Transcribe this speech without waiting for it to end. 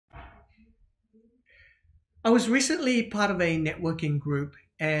I was recently part of a networking group,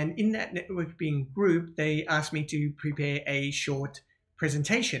 and in that networking group, they asked me to prepare a short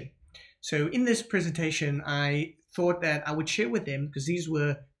presentation. So in this presentation, I thought that I would share with them, because these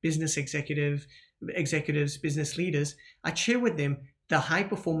were business executives, business leaders. I'd share with them the high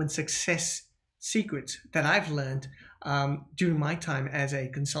performance success secrets that I've learned during my time as a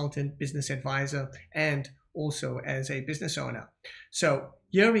consultant, business advisor, and also as a business owner. So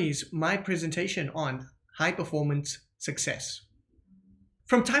here is my presentation on high performance success.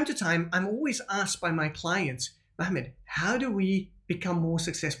 From time to time, I'm always asked by my clients, Mohammed, how do we become more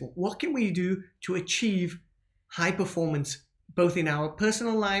successful? What can we do to achieve high performance, both in our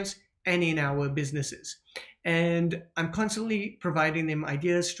personal lives and in our businesses? And I'm constantly providing them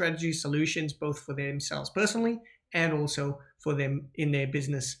ideas, strategies, solutions, both for themselves personally and also for them in their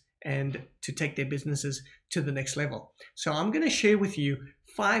business and to take their businesses to the next level. So I'm going to share with you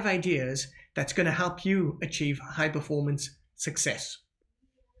 5 ideas that's going to help you achieve high performance success.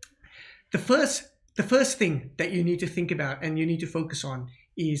 The first thing that you need to think about and you need to focus on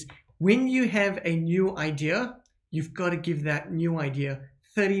is when you have a new idea, you've got to give that new idea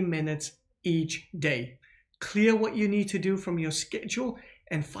 30 minutes each day. Clear what you need to do from your schedule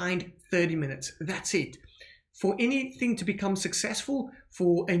and find 30 minutes. That's it. For anything to become successful,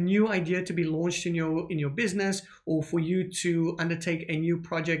 for a new idea to be launched in your business, or for you to undertake a new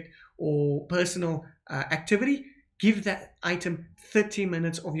project or personal activity, give that item 30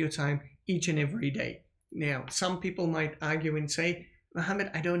 minutes of your time each and every day. Now, some people might argue and say, Mohammed,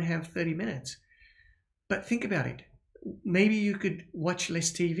 I don't have 30 minutes. But think about it. Maybe you could watch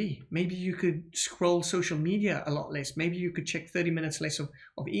less TV. Maybe you could scroll social media a lot less. Maybe you could check 30 minutes less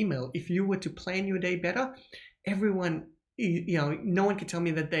of email. If you were to plan your day better, everyone, no one can tell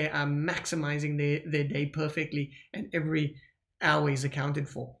me that they are maximizing their day perfectly and every hour is accounted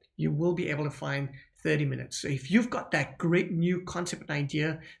for. You will be able to find 30 minutes. So if you've got that great new concept and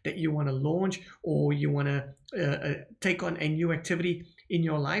idea that you want to launch, or you want to take on a new activity in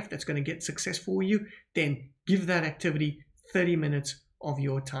your life that's going to get success for you, then give that activity 30 minutes of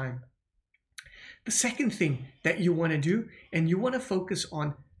your time. The second thing that you want to do, and you want to focus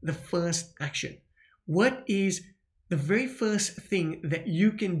on the first action. What is the very first thing that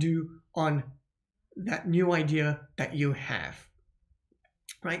you can do on that new idea that you have?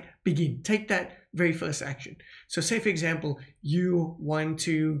 Right? Begin. Take that very first action. So say, for example, you want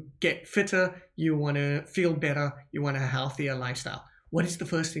to get fitter, you want to feel better, you want a healthier lifestyle. What is the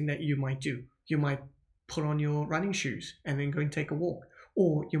first thing that you might do? You might put on your running shoes and then go and take a walk.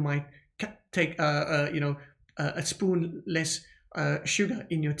 Or you might take a spoon less sugar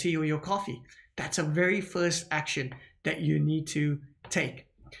in your tea or your coffee. That's a very first action that you need to take.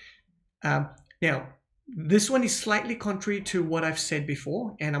 Now, this one is slightly contrary to what I've said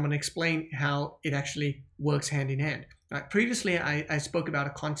before, and I'm going to explain how it actually works hand in hand. Previously, I spoke about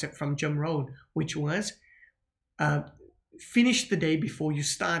a concept from Jim Rohn, which was finish the day before you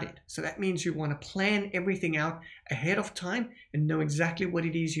start it. So that means you want to plan everything out ahead of time and know exactly what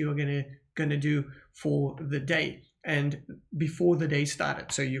it is you're going to do for the day and before the day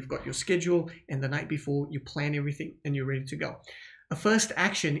started. So you've got your schedule, and the night before you plan everything and you're ready to go. A first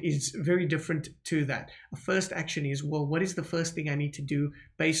action is very different to that. A first action is, well, what is the first thing I need to do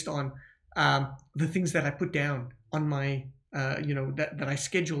based on the things that I put down on my, that I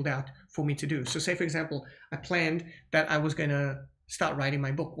scheduled out for me to do. So say, for example, I planned that I was going to start writing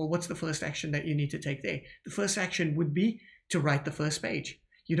my book. Well, what's the first action that you need to take there? The first action would be to write the first page.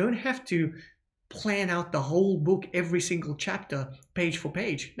 You don't have to plan out the whole book, every single chapter, page for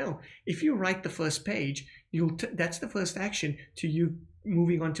page. No, if you write the first page, that's the first action to you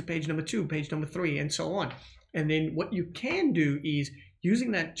moving on to page number 2, page number 3, and so on. And then what you can do is,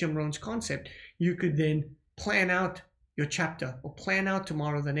 using that Jim Rohn's concept, you could then plan out your chapter or plan out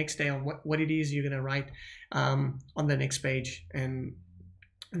tomorrow, the next day, on what it is you're going to write on the next page, and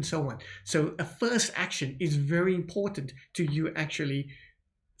so on. So a first action is very important to you actually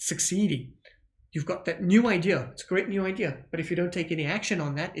succeeding. You've got that new idea. It's a great new idea. But if you don't take any action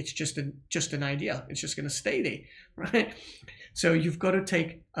on that, it's just an idea. It's just going to stay there, right? So you've got to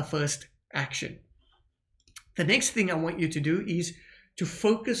take a first action. The next thing I want you to do is to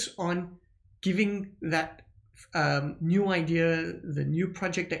focus on giving that new idea, the new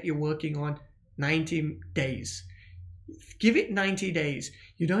project that you're working on, 90 days. Give it 90 days.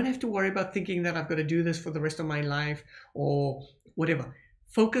 You don't have to worry about thinking that I've got to do this for the rest of my life or whatever.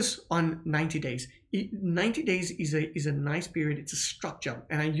 Focus on 90 days. 90 days is a nice period. It's a structure.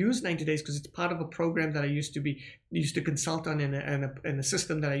 And I use 90 days because it's part of a program that I used to consult on, and a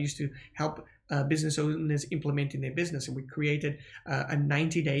system that I used to help business owners implement in their business. And we created a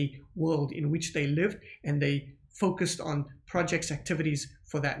 90-day world in which they lived, and they focused on projects, activities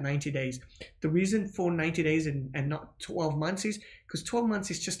for that 90 days. The reason for 90 days and not 12 months is because 12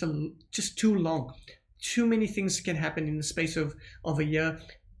 months is just too long. Too many things can happen in the space of a year.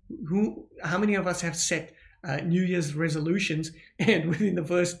 How many of us have set New Year's resolutions, and within the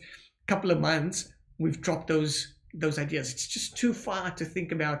first couple of months we've dropped those ideas? It's just too far to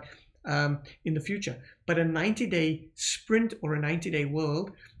think about in the future. But a 90-day sprint or a 90-day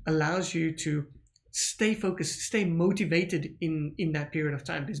world allows you to stay focused, stay motivated in that period of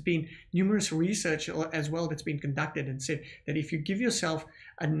time. There's been numerous research as well that's been conducted and said that if you give yourself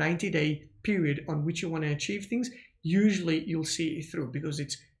a 90-day period on which you want to achieve things, usually you'll see it through, because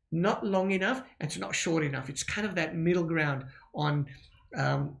it's not long enough and it's not short enough. It's kind of that middle ground on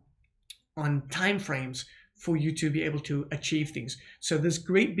time frames for you to be able to achieve things. So this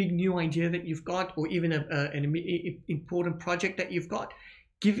great big new idea that you've got, or even an important project that you've got,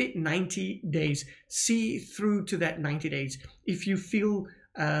 give it 90 days. See through to that 90 days. If you feel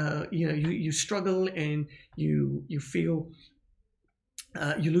you struggle and you feel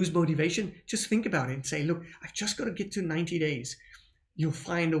you lose motivation, just think about it and say, look, I've just got to get to 90 days. You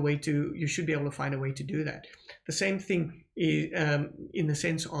should be able to find a way to do that. The same thing is in the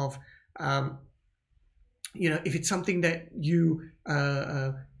sense of if it's something that you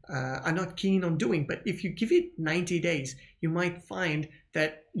are not keen on doing, but if you give it 90 days, you might find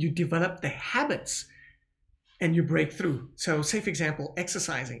that you develop the habits and you break through. So say, for example,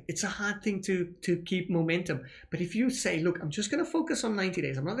 exercising. It's a hard thing to keep momentum. But if you say, look, I'm just going to focus on 90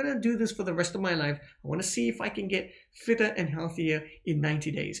 days. I'm not going to do this for the rest of my life. I want to see if I can get fitter and healthier in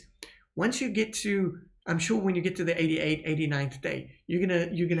 90 days. Once you get to, I'm sure when you get to the 88th, 89th day, you're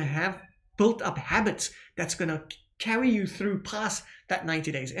going to have built up habits that's going to carry you through past that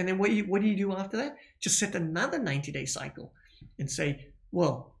 90 days. And then what do you do after that? Just set another 90-day cycle and say,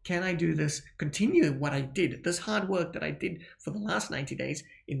 well, can I do this, continue what I did, this hard work that I did for the last 90 days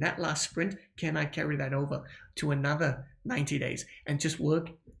in that last sprint, can I carry that over to another 90 days and just work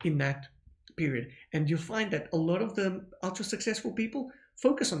in that period? And you'll find that a lot of the ultra successful people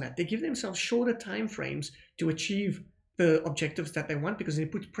focus on that. They give themselves shorter time frames to achieve the objectives that they want, because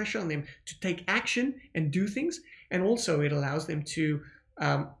it puts pressure on them to take action and do things. And also it allows them to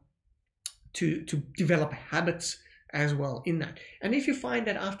develop habits as well in that. And if you find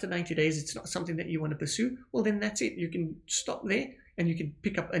that after 90 days it's not something that you want to pursue, well, then that's it. You can stop there and you can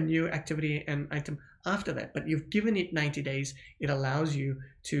pick up a new activity and item after that. But you've given it 90 days. It allows you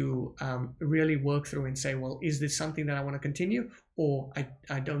to really work through and say, well, is this something that I want to continue, or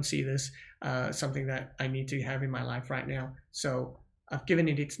I don't see this something that I need to have in my life right now. So I've given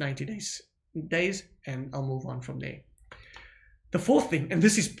it its 90 days and I'll move on from there. The fourth thing, and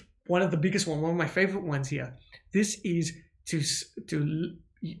this is one of the biggest one of my favorite ones here, this is to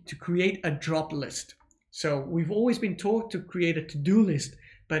create a drop list. So we've always been taught to create a to-do list,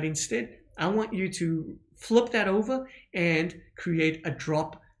 but instead I want you to flip that over and create a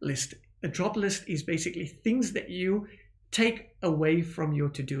drop list. A drop list is basically things that you take away from your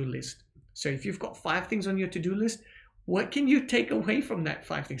to-do list. So if you've got 5 things on your to-do list, what can you take away from that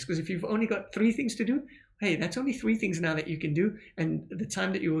 5 things? Because if you've only got 3 things to do, hey, that's only 3 things now that you can do. And the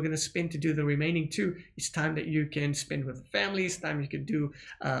time that you were going to spend to do the remaining 2 is time that you can spend with families, time you can do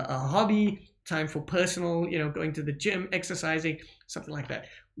a hobby, time for personal, going to the gym, exercising, something like that.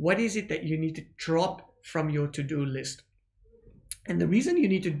 What is it that you need to drop from your to-do list? And the reason you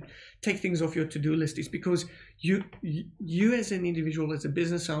need to take things off your to-do list is because you as an individual, as a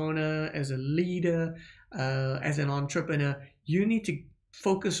business owner, as a leader, as an entrepreneur, you need to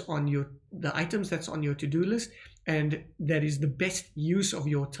focus on the items that's on your to-do list, and that is the best use of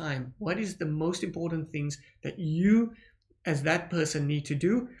your time. What is the most important things that you as that person need to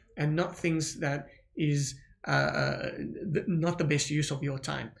do, and not things that is not the best use of your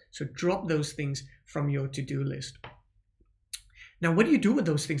time. So drop those things from your to-do list. Now, what do you do with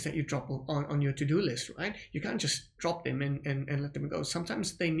those things that you drop on your to-do list, right? You can't just drop them and let them go.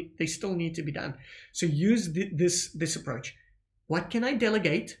 Sometimes they still need to be done. So use this approach. What can I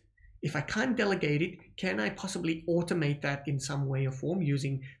delegate? If I can't delegate it, can I possibly automate that in some way or form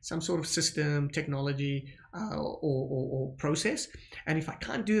using some sort of system, technology, or process? And if I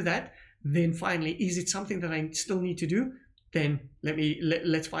can't do that, then finally, is it something that I still need to do? Then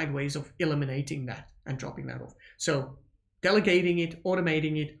let's find ways of eliminating that and dropping that off. So delegating it,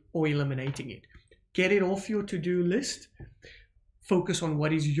 automating it, or eliminating it. Get it off your to-do list. Focus on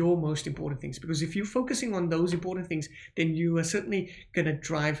what is your most important things. Because if you're focusing on those important things, then you are certainly going to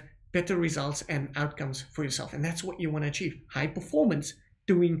drive better results and outcomes for yourself. And that's what you want to achieve. High performance,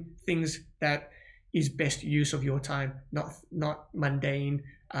 doing things that is best use of your time, not mundane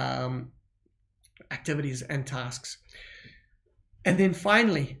activities and tasks. And then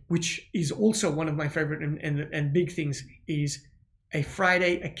finally, which is also one of my favorite and big things, is a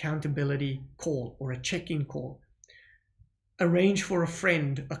Friday accountability call or a check-in call. Arrange for a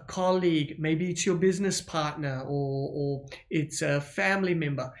friend, a colleague, maybe it's your business partner, or it's a family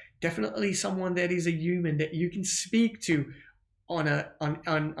member, definitely someone that is a human that you can speak to on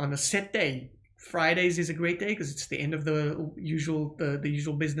a set day. Fridays is a great day because it's the end of the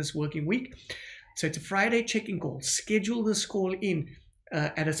usual business working week. So it's a Friday check-in call. Schedule this call in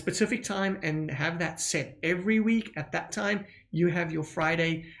at a specific time and have that set every week. At that time, you have your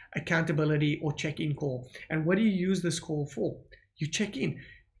Friday accountability or check-in call. And what do you use this call for? You check in.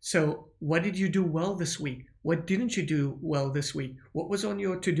 So what did you do well this week? What didn't you do well this week? What was on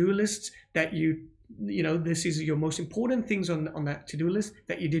your to-do lists that this is your most important things on that to-do list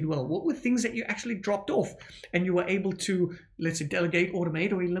that you did well? What were things that you actually dropped off and you were able to, let's say, delegate,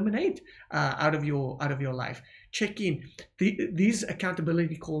 automate, or eliminate out of your life? Check in. These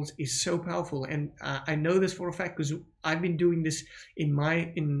accountability calls is so powerful, and I know this for a fact because I've been doing this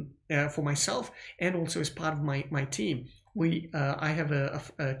for myself and also as part of my team. I have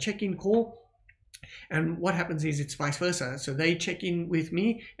a check-in call. And what happens is it's vice versa. So they check in with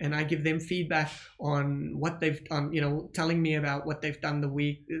me and I give them feedback on what they've done, telling me about what they've done the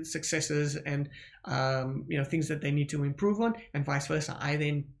week, successes and, things that they need to improve on, and vice versa. I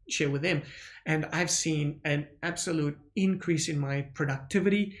then share with them. And I've seen an absolute increase in my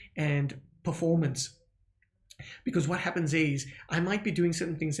productivity and performance. Because what happens is I might be doing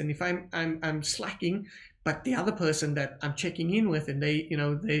certain things, and if I'm slacking, but the other person that I'm checking in with and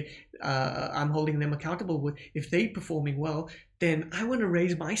I'm holding them accountable with, if they're performing well, then I want to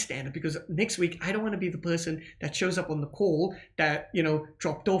raise my standard, because next week I don't want to be the person that shows up on the call that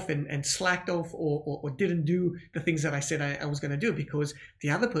dropped off and slacked off or didn't do the things that I said I was going to do, because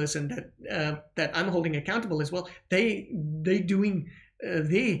the other person that I'm holding accountable as well, they doing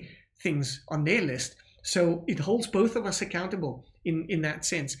their things on their list. So it holds both of us accountable in that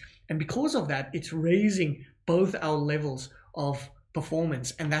sense. And because of that, it's raising both our levels of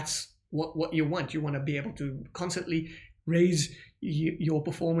performance. And that's what you want. You want to be able to constantly raise your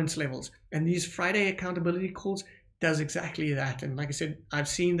performance levels. And these Friday accountability calls does exactly that. And like I said, I've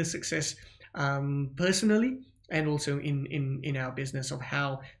seen the success personally and also in our business of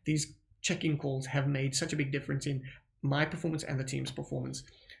how these check-in calls have made such a big difference in my performance and the team's performance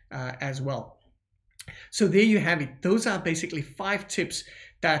as well. So there you have it. Those are basically 5 tips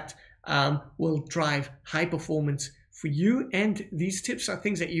that will drive high performance for you. And these tips are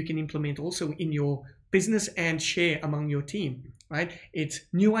things that you can implement also in your business and share among your team, right? It's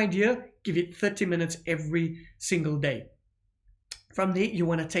new idea, give it 30 minutes every single day. From there, you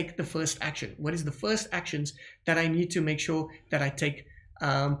want to take the first action. What is the first actions that I need to make sure that I take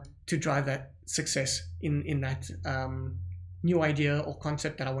to drive that success in that new idea or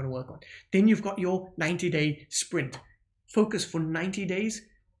concept that I want to work on? Then you've got your 90-day sprint. Focus for 90 days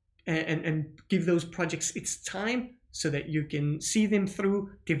and give those projects its time so that you can see them through,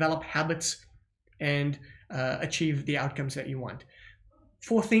 develop habits, and achieve the outcomes that you want.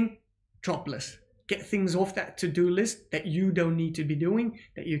 4th thing, drop list. Get things off that to-do list that you don't need to be doing,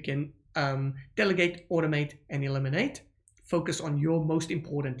 that you can delegate, automate, and eliminate. Focus on your most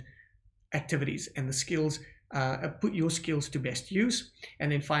important activities and the skills. Put your skills to best use.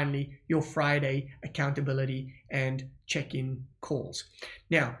 And then finally, your Friday accountability and check-in calls.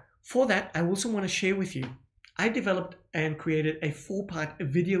 Now, for that, I also want to share with you, I developed and created a 4-part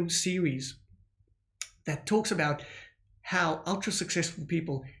video series that talks about how ultra successful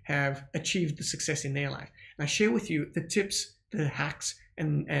people have achieved the success in their life. And I share with you the tips, the hacks,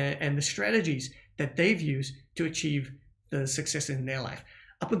 and the strategies that they've used to achieve the success in their life.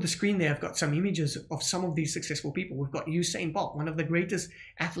 Up on the screen there, I've got some images of some of these successful people. We've got Usain Bolt, one of the greatest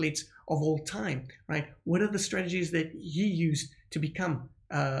athletes of all time, right? What are the strategies that he used to become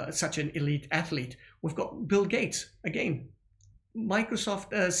such an elite athlete? We've got Bill Gates, again,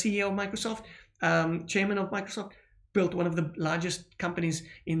 Microsoft, CEO of Microsoft, chairman of Microsoft, built one of the largest companies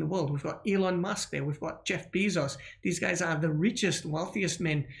in the world. We've got Elon Musk there. We've got Jeff Bezos. These guys are the richest, wealthiest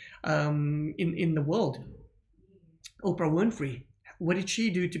men in the world. Oprah Winfrey. What did she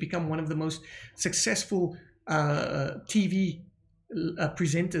do to become one of the most successful TV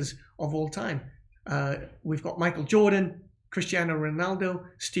presenters of all time? We've got Michael Jordan, Cristiano Ronaldo,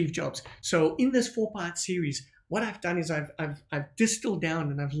 Steve Jobs. So in this 4-part series, what I've done is I've distilled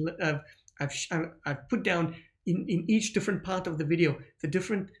down and I've put down in each different part of the video the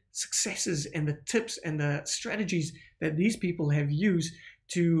different successes and the tips and the strategies that these people have used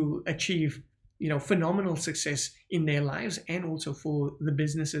to achieve, phenomenal success in their lives, and also for the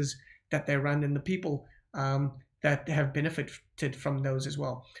businesses that they run and the people that have benefited from those as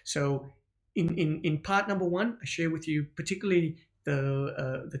well. So in part number 1, I share with you particularly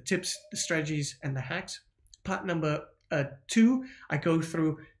the tips, the strategies, and the hacks. Part number 2, I go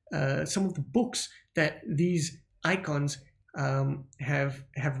through some of the books that these icons have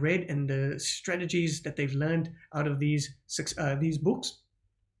read, and the strategies that they've learned out of these books.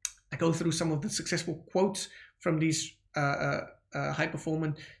 I go through some of the successful quotes from these high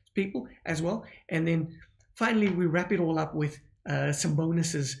performance people as well, and then finally we wrap it all up with some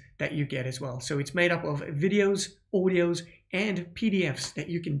bonuses that you get as well. So it's made up of videos, audios, and PDFs that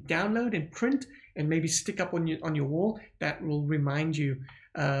you can download and print and maybe stick up on your wall, that will remind you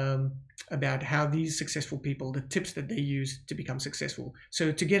about how these successful people, the tips that they use to become successful.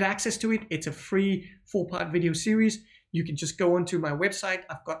 So to get access to it, it's a free 4-part video series. You can just go onto my website.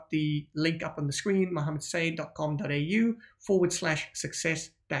 I've got the link up on the screen,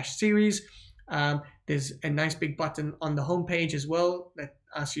 mohammedsaid.com.au/success-series. There's a nice big button on the homepage as well that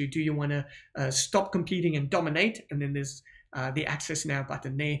asks you, do you want to stop competing and dominate? And then there's the access now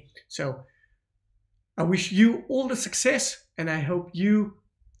button there. So I wish you all the success, and I hope you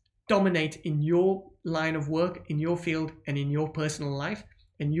dominate in your line of work, in your field, and in your personal life,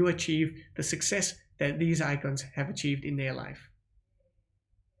 and you achieve the success that these icons have achieved in their life.